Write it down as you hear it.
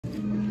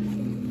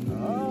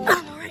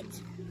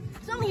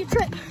you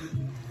trip.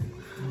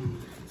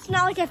 It's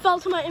not like I fell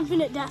to my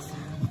infinite death.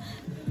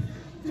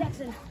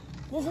 Jackson,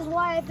 this is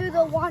why I threw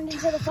the wand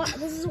into the fire.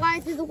 This is why I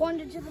threw the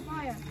wand into the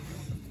fire.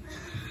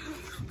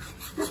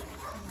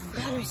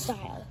 Water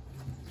style.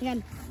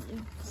 Again,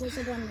 close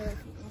up on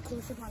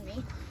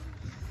me.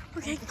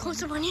 Okay,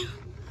 close up on you.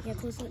 Yeah,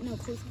 close up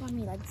on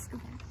me. Like,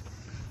 scoop back.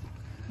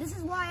 This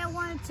is why I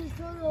wanted to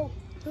throw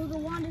the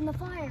wand in the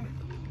fire.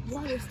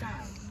 Water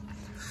style.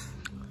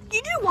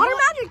 You do water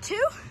magic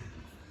too?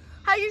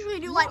 I usually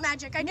do light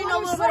magic. I do know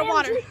a little bit of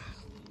water.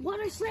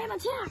 Water slam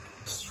attack.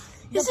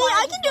 You see,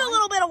 I can do a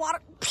little bit of water.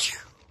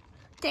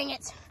 Dang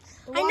it.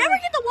 I never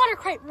get the water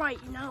quite right,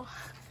 you know.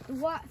 The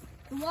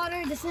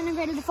water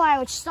disintegrated the fire,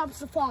 which stops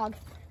the fog.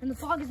 And the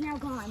fog is now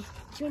gone.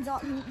 Which means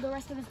the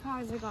rest of his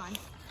powers are gone.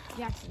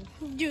 Jackson.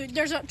 Dude,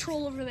 there's a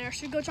troll over there.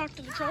 Should we go talk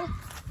to the troll?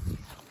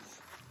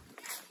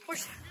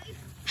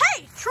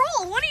 Hey,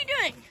 troll, what are you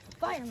doing?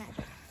 Fire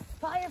magic.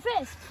 Fire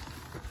fist.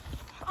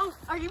 Oh,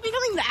 are you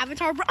becoming the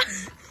Avatar, bro?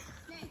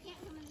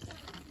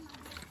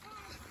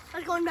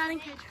 Let's go in batting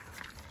cage.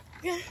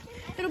 Yeah,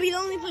 it'll be the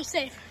only place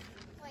safe.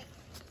 Wait.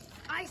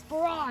 Ice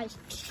barrage.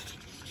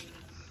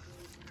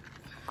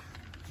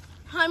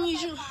 I'm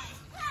usually...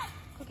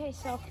 Okay,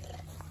 so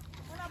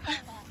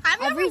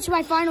I've reached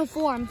my final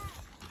form.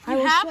 I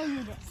will show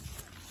you this.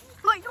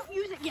 Wait, don't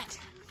use it yet.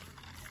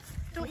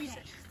 Don't use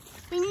it.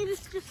 We need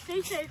to just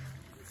stay safe.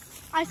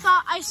 I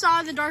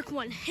saw the dark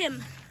one,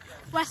 him,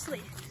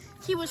 Wesley.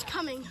 He was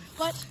coming,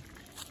 but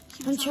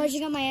I'm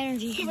charging up my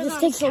energy. This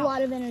takes a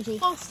lot of energy.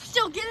 Well,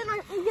 still get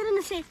in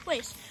a safe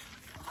place.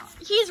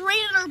 He's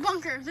raided our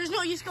bunker. There's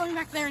no use going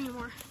back there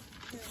anymore.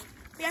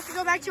 We have to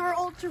go back to our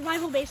old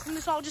survival base, and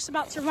it's all just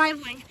about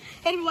surviving.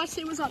 And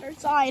Wesley was on our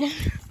side.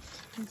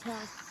 Until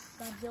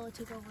Godzilla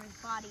took over his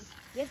body.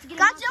 We have to get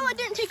Godzilla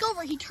didn't take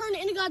over. He turned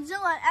into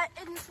Godzilla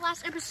in this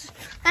last episode.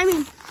 I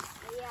mean,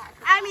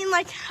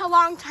 like a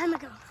long time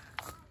ago.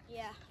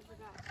 Yeah, I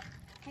forgot.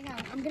 Hang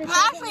on, I'm gonna.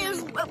 Well, actually, it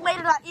was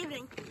later that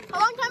evening. A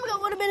long time ago,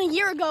 it would have been a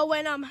year ago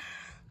when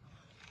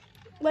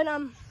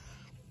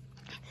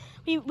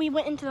we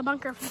went into the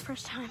bunker for the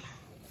first time.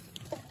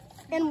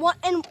 And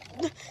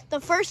the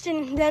first,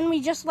 and then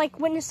we just like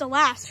witnessed the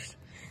last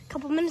a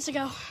couple minutes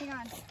ago. Hang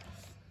on,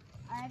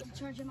 I have to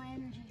charge up my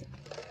energy.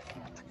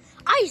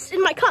 Ice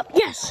in my cup,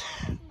 yes.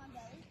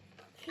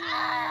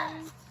 How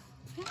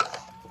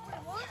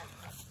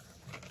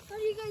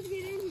do you guys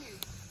get in here?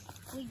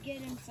 We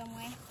get in some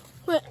way.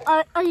 Wait,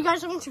 are you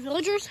guys a bunch of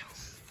villagers?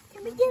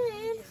 Can we get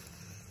in?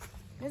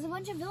 There's a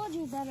bunch of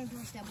villagers at our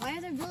doorstep. Why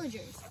are there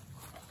villagers?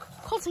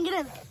 Colton, get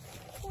in.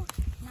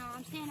 No,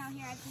 I'm staying out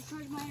here. I can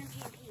charge my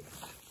energy in peace.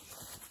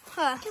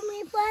 Huh. Can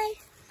we play?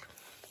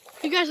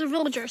 You guys are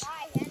villagers. I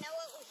know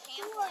what we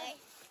can play.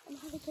 I'm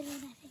how to get in that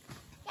thing.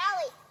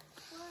 Callie!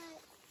 What?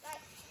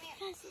 Guys, come here.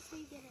 That's just where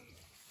you get in.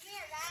 Come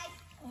here,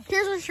 guys.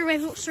 Here's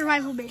our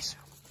survival base.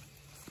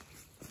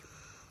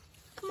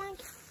 Come on.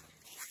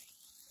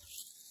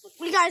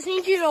 We guys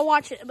need you to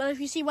watch it, but if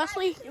you see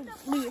Wesley,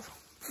 leave.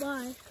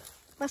 Bye.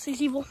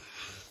 Wesley's evil.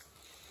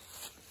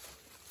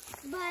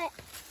 But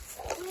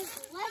where's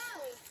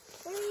Wesley?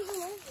 Where even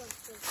is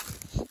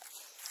Wesley?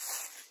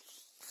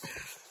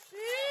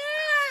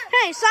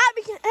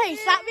 Hey,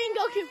 stop being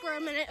Goku for a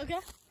minute,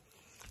 okay?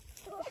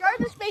 Guard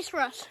the space for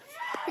us.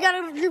 We got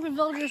a group of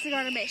villagers to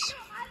guard our base.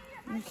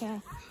 Okay.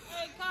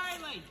 Hey,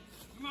 Kylie!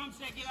 Your mom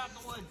said get out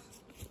the woods.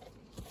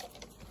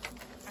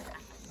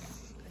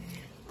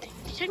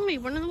 Technically,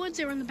 one of the woods,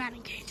 they were in the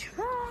batting cage.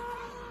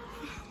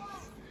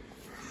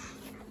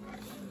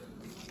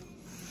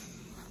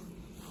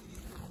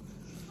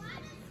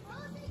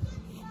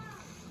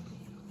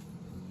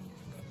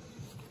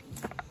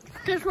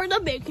 Because we're the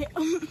big kid.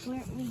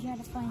 We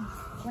gotta find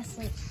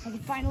Wesley. I can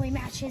finally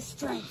match his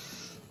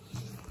strength.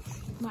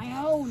 My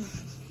own.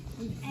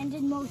 We've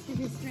ended most of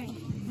his strength.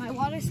 My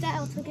water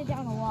style took it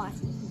down a lot.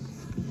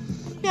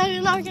 Yeah,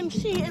 now we can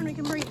see and we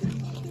can breathe.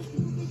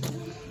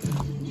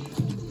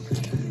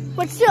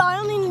 But still, I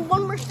only need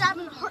one more stab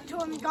in the heart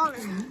till I'm gone.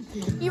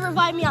 You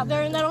revived me out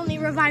there, and that only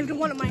revived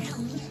one of my health.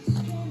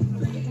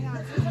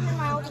 Even in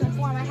my ultimate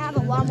form, I have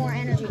a lot more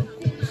energy.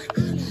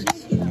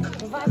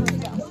 Revival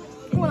go.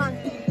 Hold on.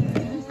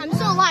 I'm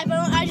still alive, but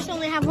I just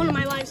only have one of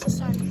my lives this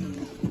time.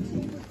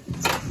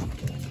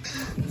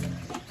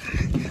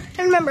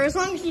 And remember, as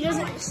long as he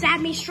doesn't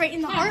stab me straight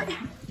in the heart,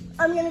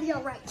 I'm gonna be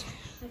alright.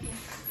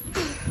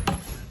 Wait,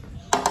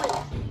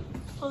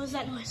 what was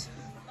that noise?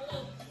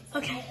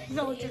 Okay,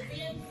 villager.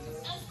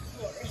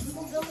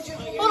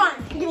 Hold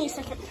on, give me a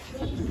second.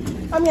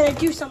 I'm gonna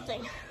do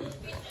something.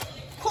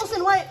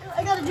 Colson, wait,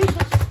 I gotta do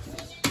something.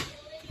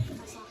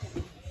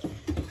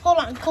 Hold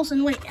on,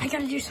 Colson, wait, I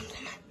gotta do something.